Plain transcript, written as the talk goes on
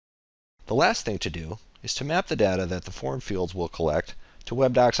The last thing to do is to map the data that the form fields will collect to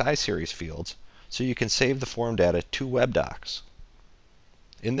WebDocs iSeries fields so you can save the form data to WebDocs.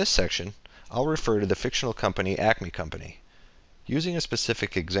 In this section, I'll refer to the fictional company Acme Company. Using a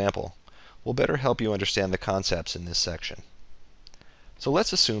specific example will better help you understand the concepts in this section. So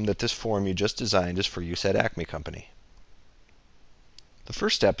let's assume that this form you just designed is for use at Acme Company. The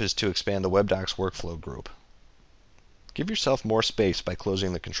first step is to expand the WebDocs workflow group. Give yourself more space by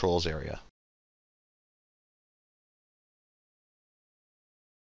closing the controls area.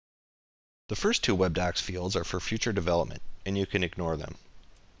 The first two WebDocs fields are for future development, and you can ignore them.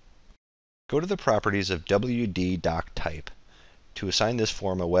 Go to the properties of WD_Doc_Type to assign this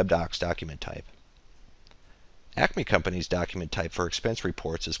form a WebDocs document type. Acme Company's document type for expense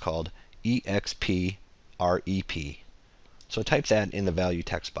reports is called EXPREP, so type that in the value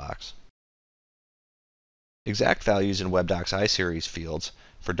text box. Exact values in WebDocs iSeries fields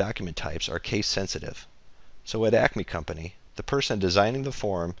for document types are case sensitive, so at Acme Company, the person designing the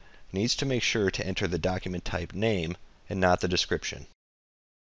form needs to make sure to enter the document type name and not the description.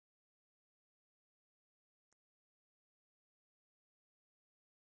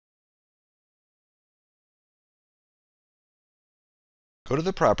 Go to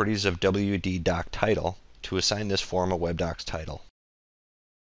the properties of WD_Doc_Title to assign this form a WebDocs title.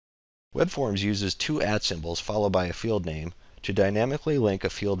 WebForms uses two @ followed by a field name to dynamically link a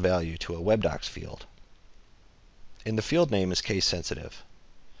field value to a WebDocs field. And the field name is case sensitive.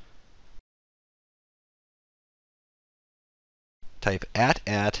 Type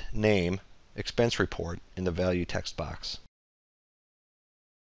 @name expense report in the value text box.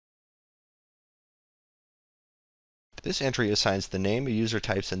 This entry assigns the name a user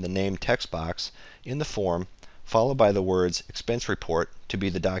types in the name text box in the form, followed by the words expense report to be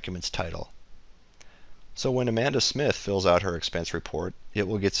the document's title. So when Amanda Smith fills out her expense report, it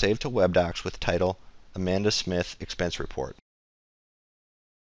will get saved to WebDocs with title Amanda Smith Expense Report.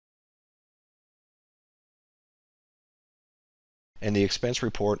 And the expense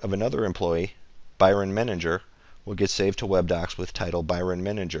report of another employee, Byron Menninger, will get saved to WebDocs with title Byron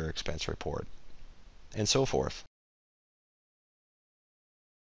Menninger Expense Report, and so forth.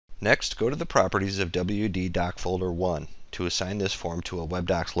 Next, go to the properties of WD_Doc_Folder_1 to assign this form to a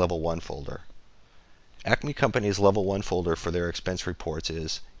WebDocs Level 1 folder. Acme Company's Level 1 folder for their expense reports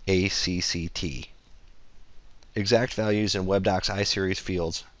is ACCT. Exact values in WebDocs iSeries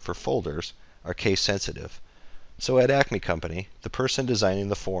fields for folders are case sensitive, so at Acme Company, the person designing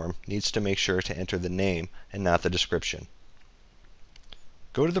the form needs to make sure to enter the name and not the description.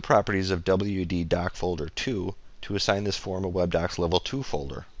 Go to the properties of WD_Doc_Folder_2 to assign this form a WebDocs Level 2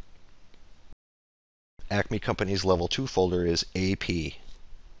 folder. Acme Company's Level 2 folder is AP.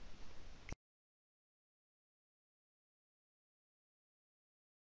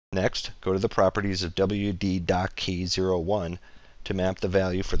 Next, go to the properties of WD_Doc_Key_01 to map the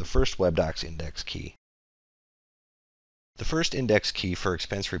value for the first WebDocs index key. The first index key for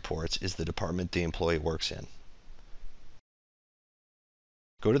expense reports is the department the employee works in.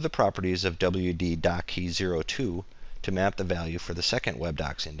 Go to the properties of WD_Doc_Key_02 to map the value for the second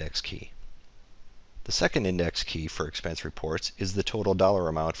WebDocs index key. The second index key for expense reports is the total dollar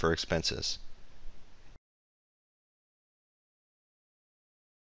amount for expenses.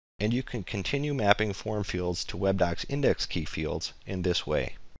 And you can continue mapping form fields to WebDocs index key fields in this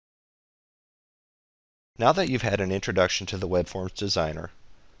way. Now that you've had an introduction to the WebForms Designer,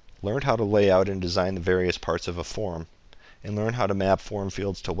 learned how to lay out and design the various parts of a form, and learn how to map form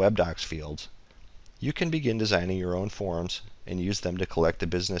fields to WebDocs fields, you can begin designing your own forms and use them to collect the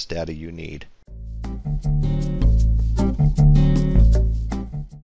business data you need.